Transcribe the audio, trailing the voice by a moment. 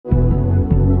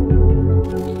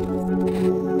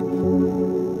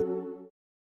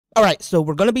Alright, so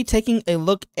we're going to be taking a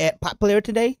look at Potplayer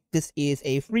today. This is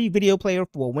a free video player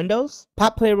for Windows.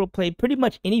 Potplayer will play pretty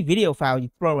much any video file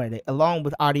you throw at it, along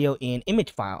with audio and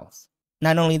image files.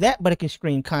 Not only that, but it can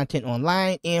stream content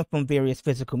online and from various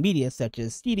physical media such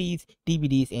as CDs,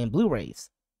 DVDs, and Blu-rays.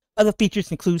 Other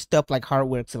features include stuff like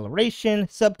hardware acceleration,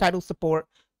 subtitle support,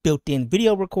 built-in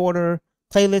video recorder,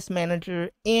 playlist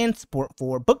manager, and support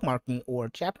for bookmarking or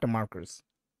chapter markers.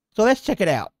 So let's check it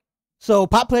out. So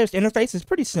Potplayer's interface is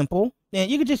pretty simple,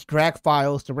 and you can just drag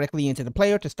files directly into the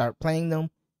player to start playing them.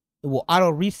 It will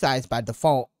auto resize by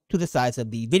default to the size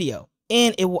of the video,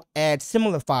 and it will add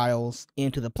similar files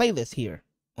into the playlist here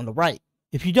on the right.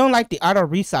 If you don't like the auto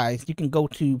resize, you can go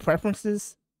to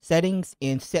Preferences, Settings,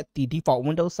 and set the default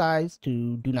window size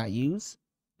to Do Not Use.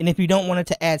 And if you don't want it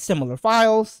to add similar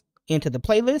files into the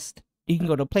playlist, you can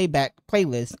go to Playback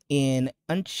Playlist and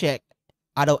uncheck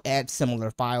Auto Add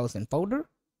Similar Files and Folder.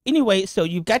 Anyway, so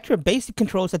you've got your basic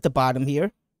controls at the bottom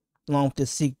here, along with the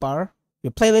seek bar,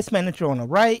 your playlist manager on the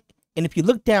right, and if you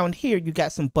look down here, you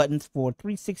got some buttons for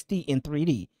 360 and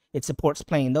 3D. It supports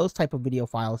playing those type of video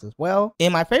files as well.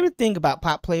 And my favorite thing about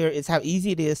Potplayer is how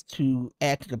easy it is to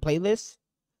add to the playlist.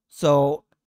 So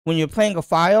when you're playing a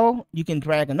file, you can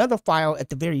drag another file at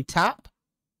the very top,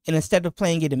 and instead of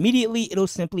playing it immediately, it'll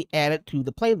simply add it to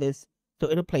the playlist, so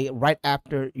it'll play it right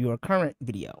after your current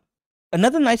video.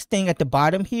 Another nice thing at the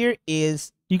bottom here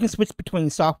is you can switch between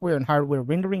software and hardware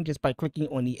rendering just by clicking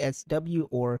on the SW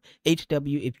or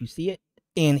HW if you see it.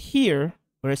 And here,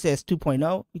 where it says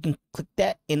 2.0, you can click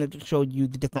that and it'll show you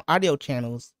the different audio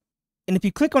channels. And if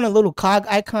you click on a little cog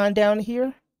icon down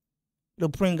here, it'll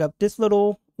bring up this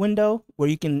little window where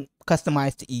you can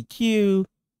customize the EQ,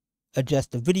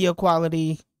 adjust the video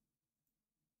quality,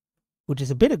 which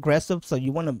is a bit aggressive, so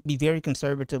you want to be very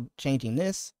conservative changing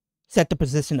this. Set the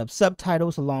position of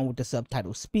subtitles along with the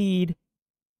subtitle speed,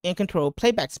 and control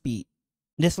playback speed.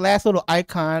 This last little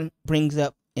icon brings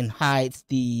up and hides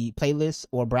the playlist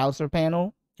or browser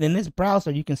panel. And in this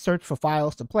browser, you can search for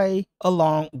files to play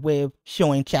along with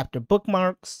showing chapter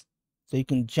bookmarks. So you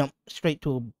can jump straight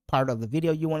to a part of the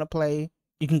video you want to play.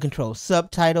 You can control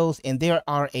subtitles, and there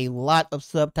are a lot of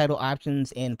subtitle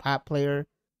options in Potplayer.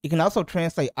 You can also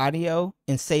translate audio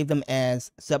and save them as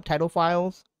subtitle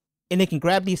files. And it can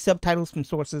grab these subtitles from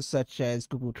sources such as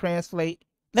Google Translate.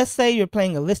 Let's say you're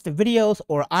playing a list of videos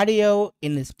or audio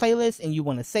in this playlist and you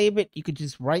want to save it. You could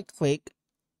just right click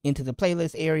into the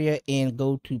playlist area and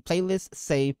go to Playlist,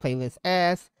 Save Playlist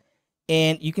As.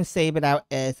 And you can save it out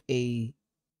as a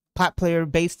Potplayer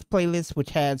based playlist, which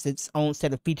has its own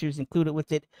set of features included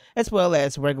with it, as well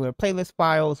as regular playlist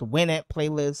files, Winamp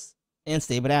playlists, and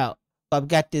save it out. I've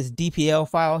got this DPL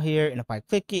file here, and if I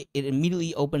click it, it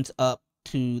immediately opens up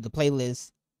to the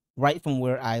playlist right from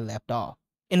where I left off.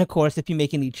 And of course, if you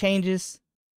make any changes,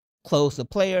 close the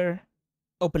player,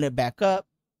 open it back up,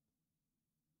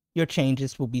 your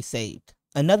changes will be saved.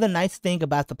 Another nice thing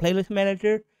about the playlist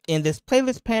manager, in this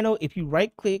playlist panel, if you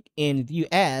right click and view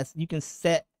as, you can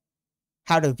set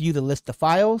how to view the list of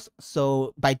files.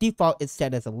 So by default, it's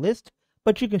set as a list,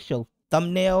 but you can show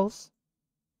thumbnails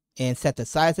and set the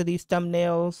size of these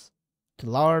thumbnails to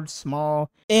large, small.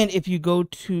 And if you go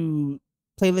to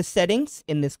playlist settings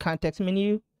in this context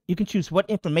menu, you can choose what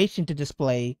information to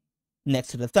display next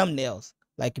to the thumbnails.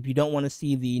 Like if you don't want to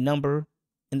see the number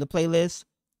in the playlist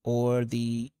or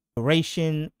the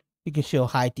duration, you can show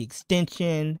hide the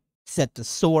extension, set the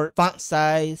sort, font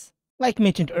size. Like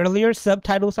mentioned earlier,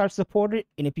 subtitles are supported,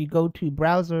 and if you go to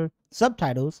browser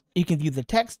subtitles, you can view the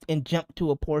text and jump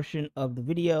to a portion of the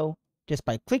video just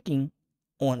by clicking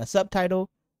on a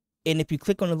subtitle. And if you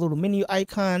click on the little menu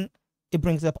icon, it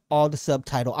brings up all the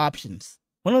subtitle options.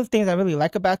 One of the things I really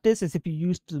like about this is if you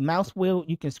use the mouse wheel,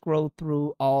 you can scroll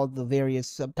through all the various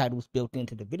subtitles built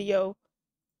into the video,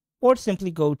 or simply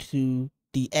go to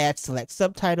the Add Select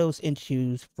Subtitles and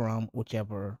choose from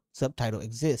whichever subtitle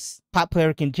exists.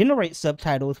 Potplayer can generate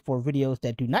subtitles for videos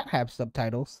that do not have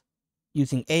subtitles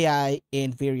using AI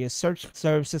and various search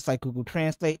services like Google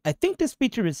Translate. I think this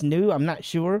feature is new, I'm not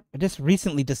sure. I just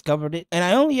recently discovered it, and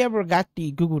I only ever got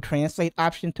the Google Translate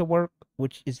option to work,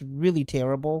 which is really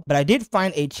terrible. But I did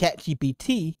find a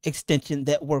ChatGPT extension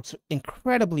that works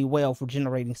incredibly well for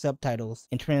generating subtitles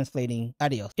and translating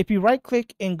audio. If you right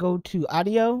click and go to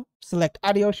audio, select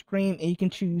audio stream, and you can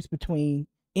choose between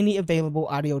any available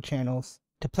audio channels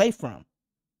to play from.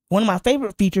 One of my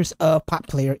favorite features of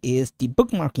Potplayer is the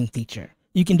bookmarking feature.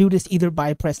 You can do this either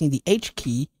by pressing the H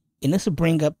key, and this will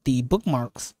bring up the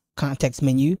Bookmarks context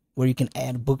menu where you can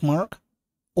add a bookmark,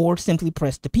 or simply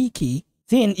press the P key.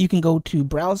 Then you can go to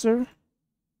Browser,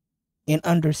 and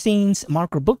under Scenes,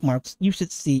 Marker Bookmarks, you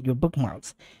should see your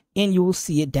bookmarks, and you will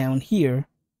see it down here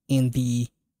in the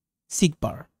seek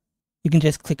bar. You can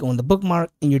just click on the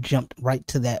bookmark and you're jumped right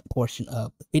to that portion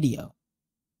of the video.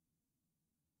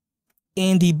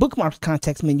 In the bookmarks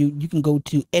context menu, you can go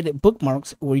to edit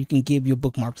bookmarks, where you can give your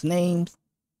bookmarks names,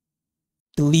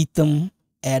 delete them,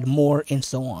 add more, and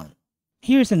so on.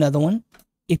 Here's another one.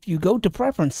 If you go to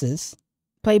preferences,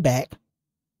 playback,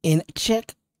 and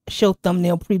check show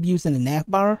thumbnail previews in the nav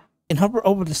bar and hover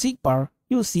over the seek bar,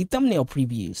 you'll see thumbnail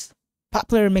previews.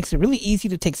 Potplayer makes it really easy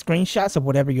to take screenshots of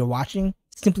whatever you're watching.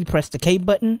 Simply press the K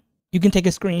button. You can take a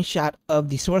screenshot of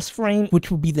the source frame,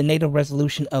 which will be the native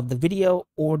resolution of the video,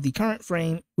 or the current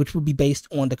frame, which will be based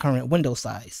on the current window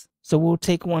size. So we'll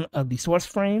take one of the source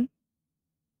frame.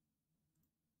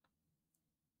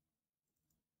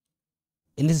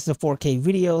 And this is a 4K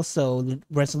video, so the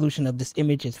resolution of this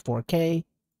image is 4K.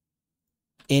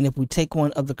 And if we take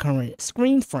one of the current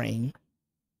screen frame,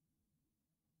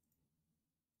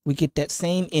 we get that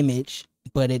same image,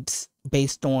 but it's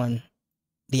based on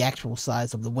the actual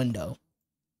size of the window.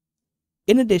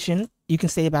 In addition, you can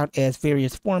save out as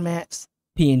various formats: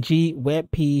 PNG,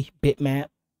 WebP, bitmap,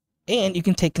 and you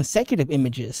can take consecutive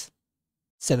images,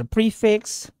 set a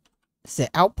prefix,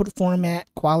 set output format,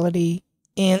 quality,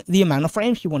 and the amount of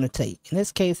frames you want to take. In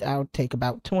this case, I'll take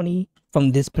about 20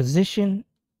 from this position,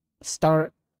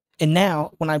 start, and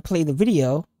now when I play the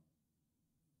video,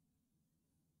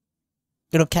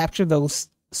 it'll capture those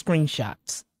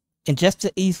screenshots. And just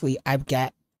as easily, I've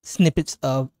got snippets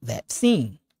of that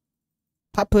scene.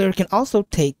 Potplayer can also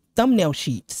take thumbnail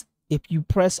sheets. If you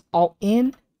press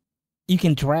Alt-N, you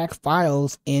can drag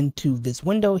files into this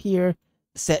window here,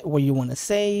 set where you want to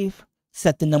save,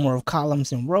 set the number of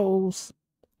columns and rows,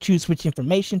 choose which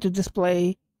information to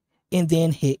display, and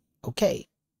then hit OK.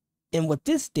 And what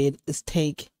this did is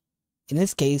take, in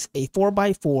this case, a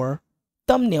 4x4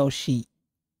 thumbnail sheet,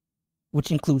 which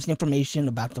includes information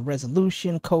about the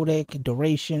resolution, codec,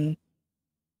 duration.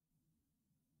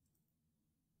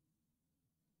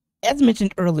 As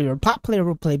mentioned earlier, Potplayer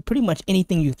will play pretty much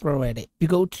anything you throw at it. You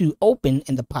go to Open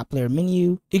in the Potplayer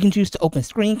menu. You can choose to open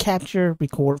screen capture,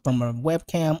 record from a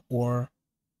webcam or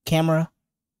camera,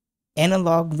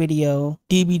 analog video,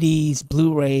 DVDs,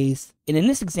 Blu-rays. And in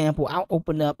this example, I'll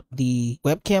open up the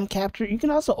webcam capture. You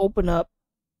can also open up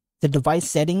the device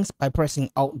settings by pressing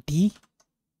Alt-D.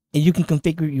 And you can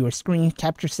configure your screen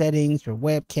capture settings, your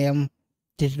webcam,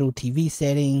 digital TV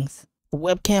settings. For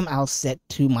webcam, I'll set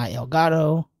to my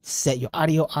Elgato, set your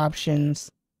audio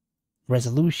options,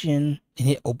 resolution, and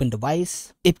hit open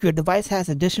device. If your device has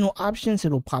additional options,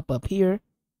 it'll pop up here.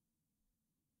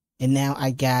 And now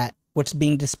I got what's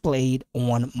being displayed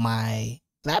on my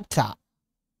laptop.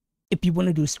 If you want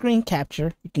to do screen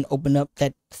capture, you can open up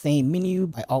that same menu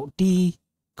by Alt-D.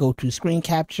 Go to screen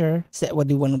capture, set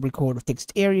whether you want to record a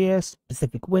fixed area,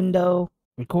 specific window,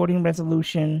 recording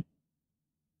resolution.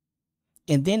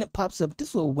 And then it pops up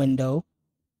this little window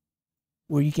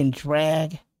where you can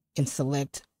drag and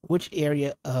select which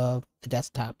area of the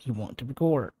desktop you want to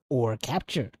record or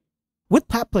capture. With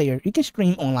Potplayer, you can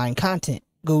stream online content.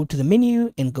 Go to the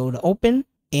menu and go to Open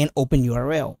and Open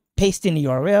URL. Paste in the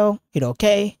URL, hit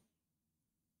OK,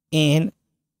 and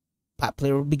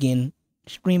Potplayer will begin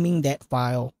streaming that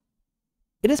file.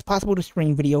 It is possible to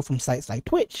stream video from sites like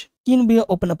Twitch. You can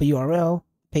open up a URL,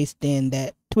 paste in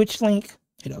that Twitch link,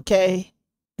 hit OK,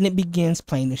 and it begins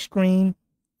playing the stream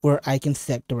where I can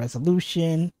set the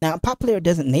resolution. Now, Potplayer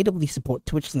doesn't natively support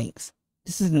Twitch links.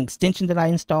 This is an extension that I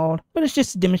installed, but it's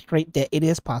just to demonstrate that it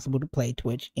is possible to play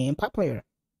Twitch and Potplayer.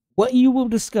 What you will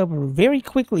discover very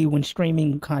quickly when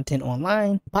streaming content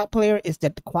online, Potplayer, is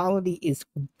that the quality is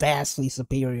vastly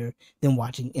superior than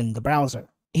watching in the browser.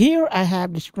 Here I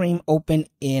have the stream open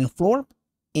in Florp,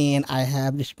 and I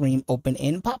have the stream open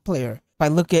in Potplayer. If I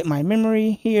look at my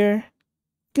memory here,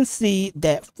 you can see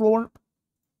that Florp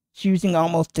is using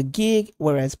almost a gig,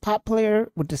 whereas Potplayer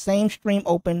with the same stream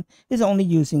open is only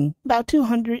using about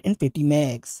 250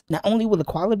 megs. Not only will the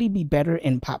quality be better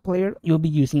in Potplayer, you'll be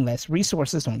using less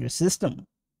resources on your system.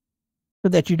 So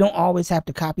that you don't always have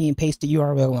to copy and paste the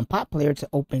URL in Potplayer to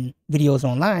open videos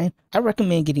online, I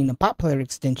recommend getting the Potplayer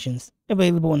extensions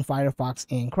available in Firefox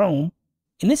and Chrome.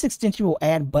 And this extension will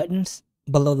add buttons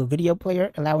below the video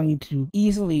player, allowing you to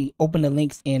easily open the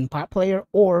links in Potplayer,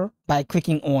 or by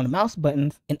clicking on the mouse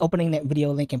buttons and opening that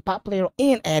video link in Potplayer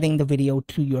and adding the video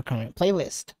to your current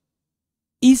playlist.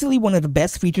 Easily one of the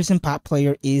best features in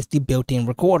Potplayer is the built-in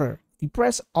recorder. If you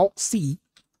press Alt-C,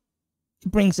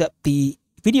 it brings up the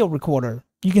video recorder.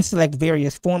 You can select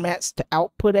various formats to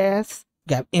output as.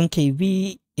 You got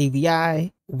MKV,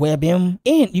 AVI, WebM,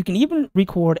 and you can even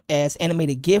record as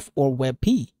animated GIF or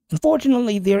WebP.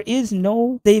 Unfortunately, there is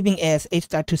no saving as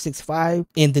H.265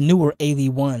 in the newer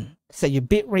AV1. Set your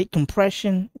bitrate,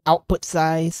 compression, output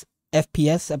size,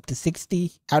 FPS up to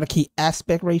 60, outer key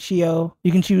aspect ratio.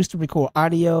 You can choose to record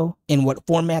audio and what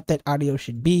format that audio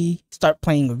should be. Start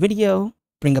playing a video,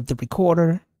 bring up the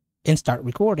recorder, and start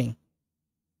recording.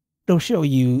 It'll show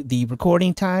you the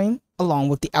recording time along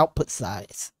with the output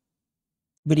size.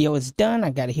 Video is done. I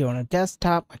got it here on a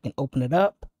desktop. I can open it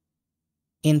up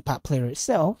in Potplayer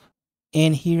itself,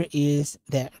 and here is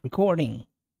that recording.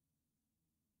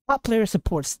 Potplayer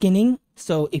supports skinning,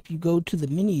 so if you go to the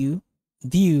menu,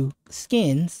 view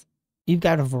skins, you've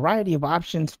got a variety of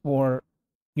options for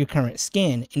your current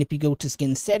skin. And if you go to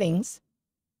skin settings,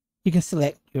 you can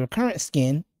select your current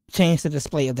skin, change the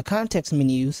display of the context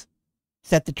menus,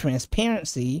 set the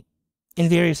transparency, and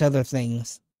various other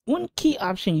things. One key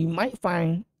option you might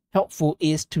find helpful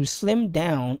is to slim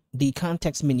down the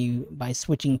context menu by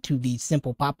switching to the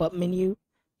simple pop-up menu. It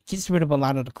gets rid of a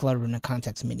lot of the clutter in the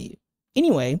context menu.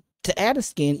 Anyway, to add a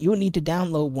skin, you'll need to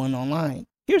download one online.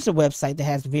 Here's a website that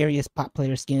has various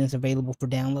Potplayer skins available for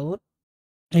download.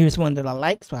 Here's one that I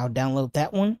like, so I'll download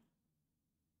that one.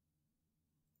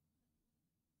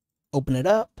 Open it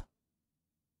up.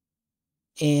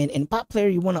 And in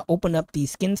Potplayer, you want to open up the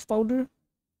skins folder.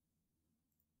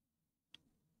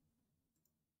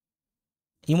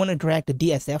 You want to drag the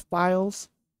DSF files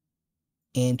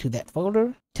into that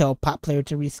folder. Tell Potplayer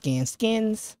to rescan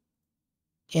skins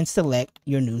and select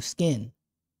your new skin.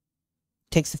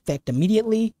 Takes effect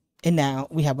immediately, and now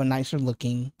we have a nicer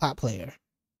looking Potplayer.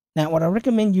 Now, what I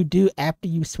recommend you do after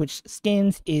you switch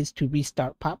skins is to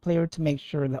restart Potplayer to make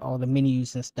sure that all the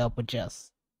menus and stuff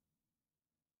adjust.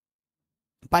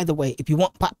 By the way, if you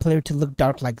want Potplayer to look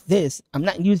dark like this, I'm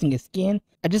not using a skin,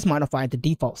 I just modified the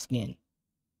default skin.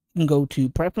 You can go to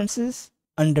Preferences,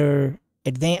 under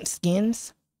Advanced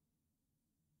Skins,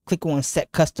 click on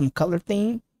Set Custom Color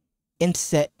Theme, and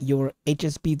set your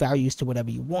HSB values to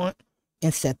whatever you want,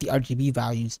 and set the RGB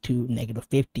values to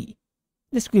 -50.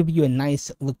 This will give you a nice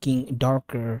looking,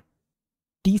 darker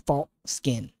default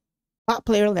skin.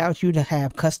 Potplayer allows you to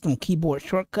have custom keyboard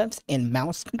shortcuts and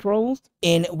mouse controls,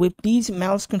 and with these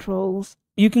mouse controls,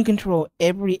 you can control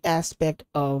every aspect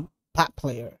of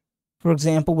Potplayer. For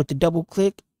example, with the double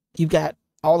click, you've got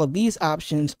all of these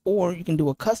options, or you can do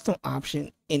a custom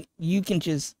option, and you can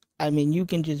just, you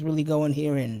can just really go in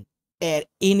here and add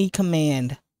any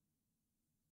command.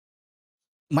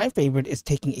 My favorite is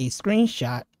taking a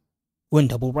screenshot when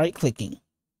double right clicking.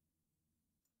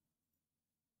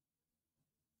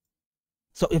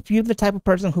 So if you're the type of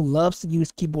person who loves to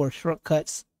use keyboard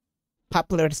shortcuts,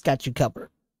 Potplayer has got you covered.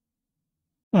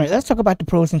 Alright, let's talk about the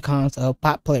pros and cons of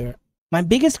Potplayer. My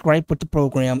biggest gripe with the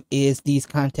program is these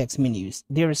context menus.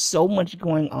 There is so much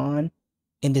going on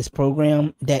in this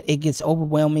program that it gets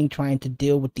overwhelming trying to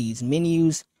deal with these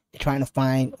menus, trying to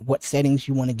find what settings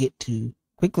you want to get to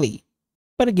quickly.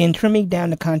 But again, trimming down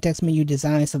the context menu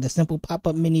design so the simple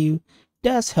pop-up menu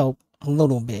does help a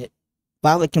little bit.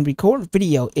 While it can record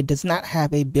video, it does not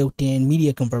have a built-in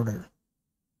media converter.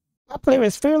 Potplayer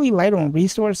is fairly light on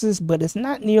resources, but it's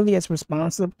not nearly as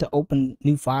responsive to open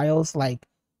new files like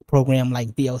a program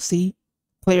like VLC.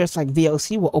 Players like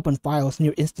VLC will open files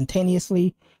near instantaneously.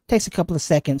 It takes a couple of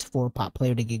seconds for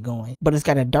Potplayer to get going. But it's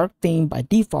got a dark theme by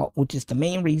default, which is the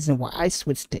main reason why I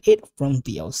switched to it from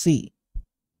VLC.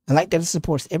 I like that it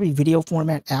supports every video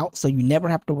format out, so you never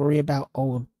have to worry about,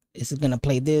 oh, is it going to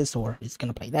play this or is it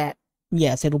going to play that?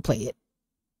 Yes, it'll play it.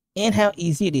 And how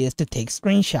easy it is to take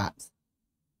screenshots.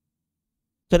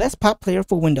 So that's Potplayer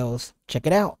for Windows. Check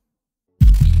it out.